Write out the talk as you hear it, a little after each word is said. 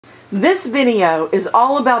This video is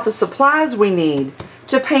all about the supplies we need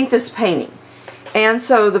to paint this painting. And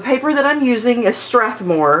so the paper that I'm using is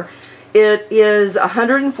Strathmore. It is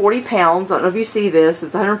 140 pounds. I don't know if you see this.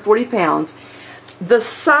 It's 140 pounds. The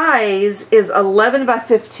size is 11 by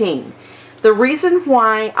 15. The reason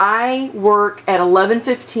why I work at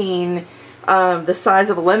 11-15, the size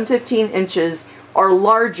of 11-15 inches or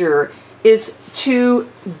larger, is to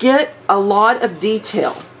get a lot of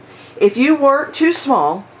detail. If you work too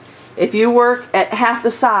small, if you work at half the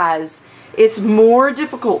size, it's more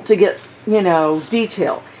difficult to get, you know,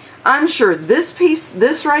 detail. I'm sure this piece,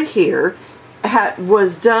 this right here,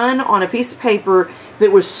 was done on a piece of paper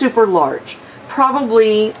that was super large.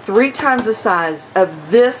 Probably 3 times the size of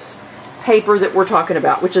this paper that we're talking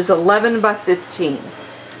about, which is 11 by 15.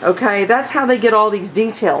 Okay, that's how they get all these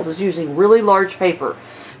details, is using really large paper.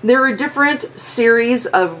 There are different series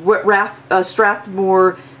of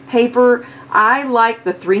Strathmore paper. I like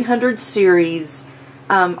the 300 series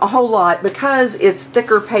a whole lot because it's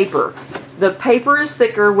thicker paper. The paper is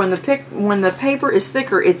thicker. When the paper is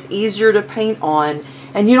thicker, it's easier to paint on,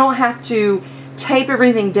 and you don't have to tape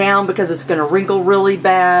everything down because it's going to wrinkle really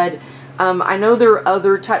bad. I know there are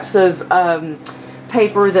other types of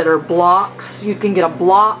paper that are blocks. You can get a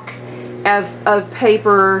block of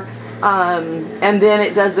paper, and then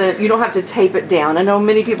it doesn't, you don't have to tape it down. I know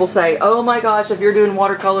many people say, oh my gosh, if you're doing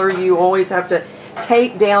watercolor, you always have to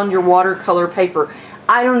tape down your watercolor paper.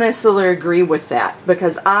 I don't necessarily agree with that,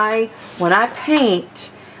 because when I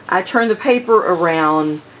paint, I turn the paper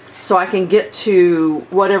around so I can get to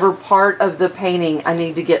whatever part of the painting I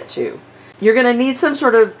need to get to. You're going to need some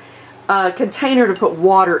sort of container to put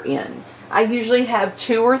water in. I usually have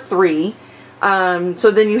 2 or 3.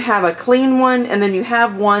 So then you have a clean one, and then you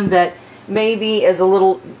have one that maybe is a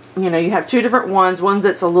little, you know, you have 2 different ones. One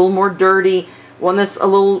that's a little more dirty, one that's a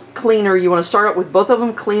little cleaner. You want to start out with both of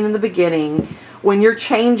them clean in the beginning. When you're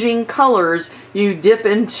changing colors, you dip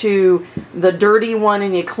into the dirty one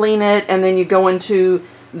and you clean it, and then you go into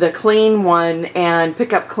the clean one and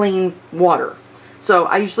pick up clean water. So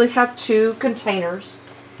I usually have 2 containers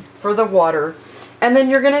for the water. And then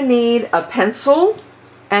you're going to need a pencil,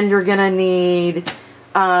 and you're going to need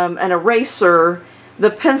an eraser. The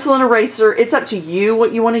pencil and eraser, it's up to you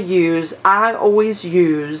what you want to use. I always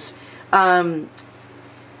use a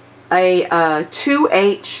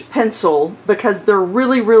 2H pencil because they're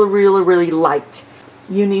really, really, really, really light.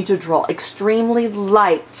 You need to draw extremely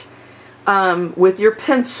light with your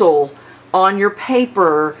pencil on your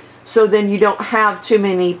paper, so then you don't have too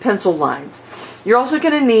many pencil lines. You're also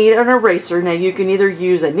going to need an eraser. Now you can either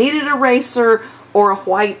use a kneaded eraser or a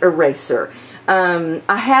white eraser. I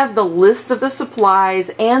have the list of the supplies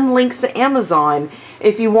and links to Amazon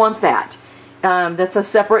if you want that. That's a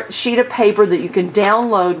separate sheet of paper that you can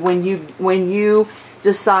download when you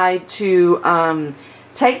decide to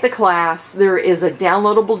take the class. There is a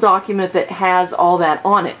downloadable document that has all that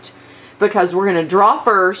on it, because we're going to draw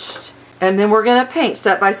first and then we're going to paint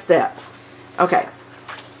step by step. Okay,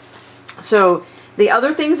 so the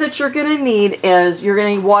other things that you're going to need is you're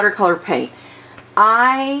going to need watercolor paint.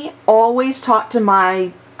 I always talk to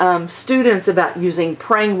my students about using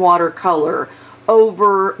Prang watercolor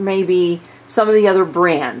over maybe some of the other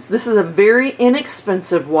brands. This is a very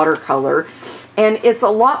inexpensive watercolor, and it's a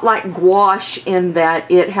lot like gouache in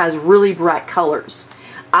that it has really bright colors.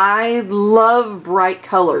 I love bright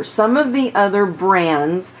colors. Some of the other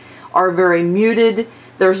brands are very muted.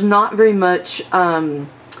 There's not very much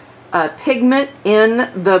pigment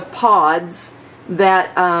in the pods that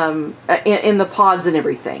in the pods and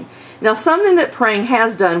everything. Now, something that Prang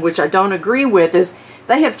has done, which I don't agree with, is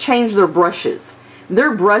they have changed their brushes.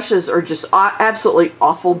 Their brushes are just absolutely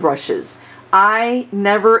awful brushes. I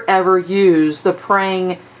never ever use the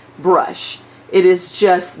Prang brush. It is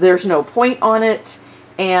just, there's no point on it,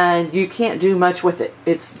 and you can't do much with it.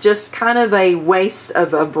 It's just kind of a waste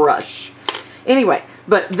of a brush. Anyway,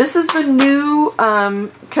 but this is the new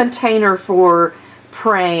container for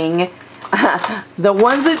Prang. The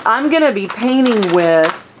ones that I'm going to be painting with,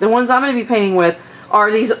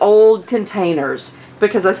 are these old containers,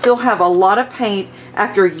 because I still have a lot of paint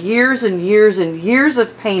after years and years and years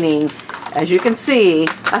of painting. As you can see,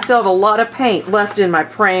 I still have a lot of paint left in my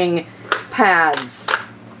Prang pads.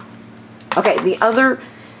 Okay,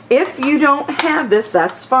 if you don't have this,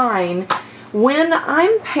 that's fine. When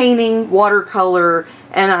I'm painting watercolor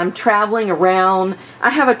and I'm traveling around,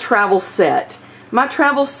 I have a travel set. My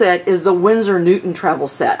travel set is the Winsor Newton travel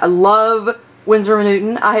set. I love Winsor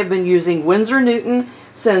Newton. I have been using Winsor Newton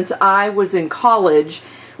since I was in college.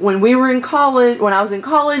 When I was in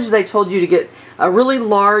college, they told you to get a really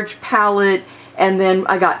large palette, and then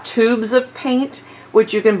I got tubes of paint.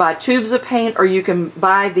 which you can buy tubes of paint or you can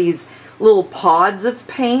buy these little pods of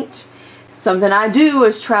paint. Something I do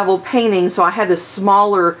is travel painting, so I have this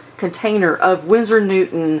smaller container of Winsor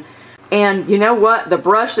Newton. And you know what? The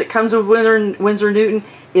brush that comes with Winsor Newton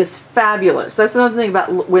is fabulous. That's another thing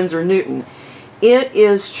about Winsor Newton. It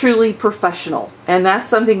is truly professional, and that's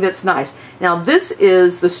something that's nice. Now this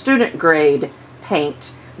is the student grade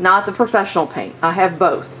paint, not the professional paint. I have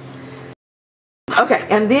both. Okay,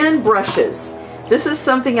 and then brushes. This is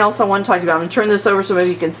something else I want to talk about. I'm going to turn this over so maybe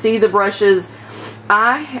you can see the brushes.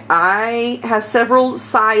 I have several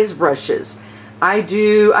size brushes. I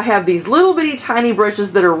have these little bitty tiny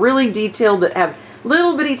brushes that are really detailed, that have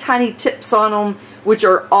little bitty tiny tips on them, which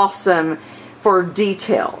are awesome for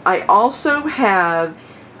detail. I also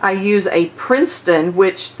I use a Princeton,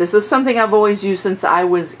 which this is something I've always used since I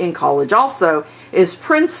was in college also, is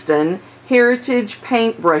Princeton Heritage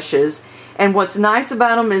paint brushes. And what's nice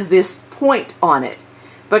about them is this point on it,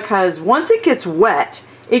 because once it gets wet,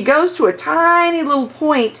 it goes to a tiny little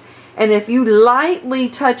point, and if you lightly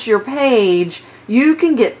touch your page, you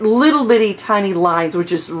can get little bitty tiny lines,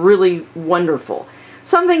 which is really wonderful.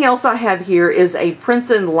 Something else I have here is a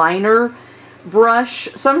Princeton liner brush.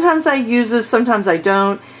 Sometimes I use this, sometimes I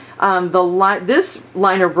don't. This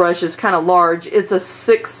liner brush is kind of large. It's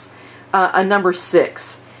a number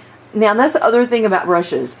 6. Now that's the other thing about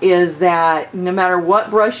brushes, is that no matter what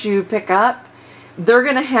brush you pick up, they're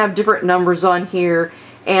going to have different numbers on here,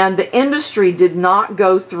 and the industry did not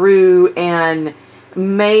go through and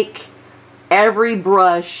make every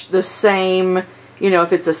brush the same. You know,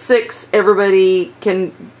 if it's a 6, everybody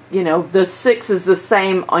can, you know, the 6 is the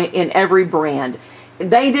same in every brand.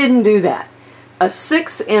 They didn't do that. A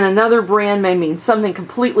 6 in another brand may mean something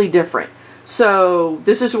completely different. So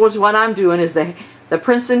this is what I'm doing, is the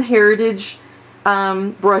Princeton Heritage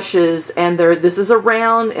brushes, and this is a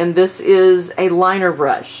round and this is a liner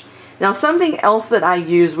brush. Now something else that I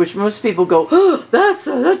use, which most people go, oh, that's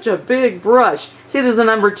such a big brush. See, there's a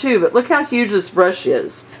number 2, but look how huge this brush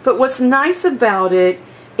is. But what's nice about it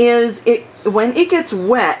is when it gets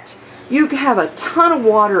wet, you have a ton of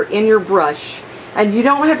water in your brush, and you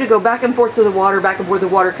don't have to go back and forth to the water,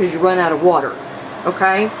 because you run out of water.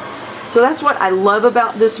 Okay? So that's what I love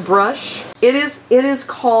about this brush. It is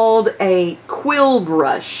called a quill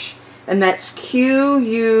brush, and that's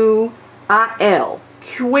Quill,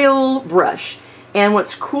 quill brush. And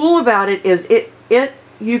what's cool about it is it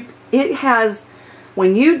has,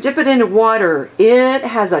 when you dip it into water, it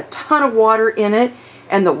has a ton of water in it,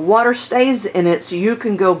 and the water stays in it, so you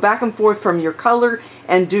can go back and forth from your color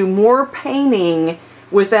and do more painting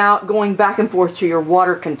without going back and forth to your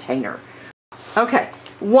water container. Okay,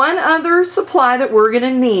 one other supply that we're going to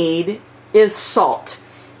need is salt.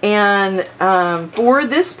 And for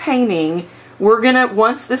this painting, we're going to,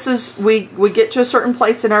 once this is, we get to a certain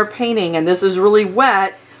place in our painting and this is really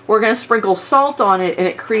wet, we're going to sprinkle salt on it, and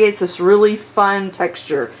it creates this really fun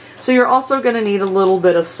texture. So you're also going to need a little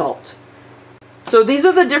bit of salt. So these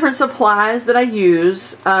are the different supplies that I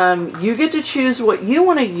use. You get to choose what you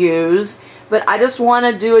want to use, but I just want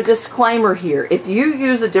to do a disclaimer here. If you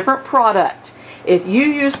use a different product, if you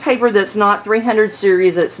use paper that's not 300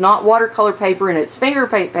 series, it's not watercolor paper, and it's finger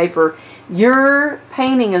paint paper, your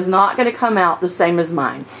painting is not going to come out the same as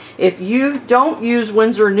mine. If you don't use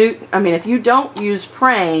if you don't use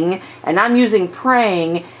Prang, and I'm using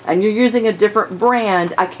Prang, and you're using a different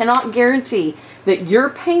brand, I cannot guarantee that your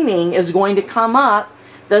painting is going to come up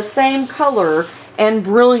the same color and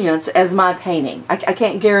brilliance as my painting. I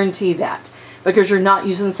can't guarantee that, because you're not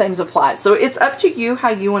using the same supplies. So it's up to you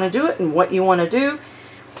how you want to do it and what you want to do.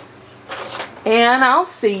 And I'll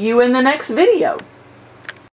see you in the next video.